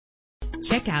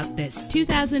Check out this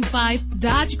 2005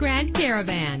 Dodge Grand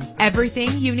Caravan.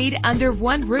 Everything you need under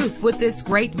one roof with this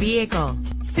great vehicle.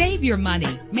 Save your money.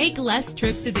 Make less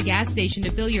trips to the gas station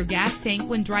to fill your gas tank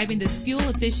when driving this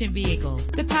fuel-efficient vehicle.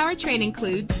 The powertrain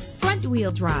includes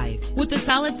front-wheel drive with a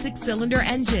solid 6-cylinder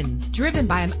engine driven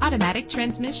by an automatic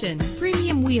transmission.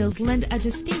 Premium wheels lend a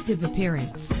distinctive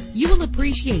appearance. You will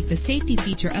appreciate the safety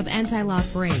feature of anti-lock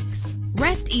brakes.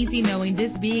 Rest easy knowing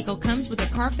this vehicle comes with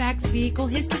a Carfax Vehicle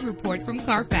History Report from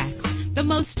Carfax, the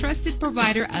most trusted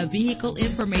provider of vehicle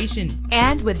information.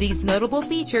 And with these notable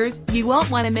features, you won't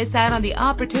want to miss out on the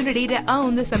opportunity to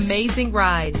own this amazing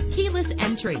ride. Keyless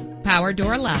entry, power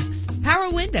door locks, power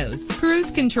windows,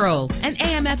 cruise control, an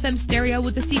AM/FM stereo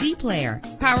with a CD player,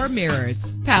 power mirrors,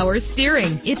 power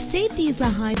steering. If safety is a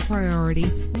high priority,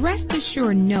 rest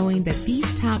assured knowing that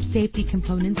these top safety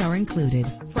components are included.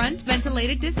 Front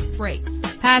ventilated disc brakes,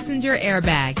 passenger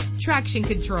airbag, traction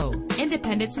control,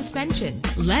 independent suspension.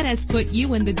 Let us put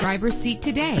you in the driver's seat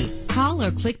today. Call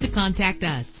or click to contact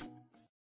us.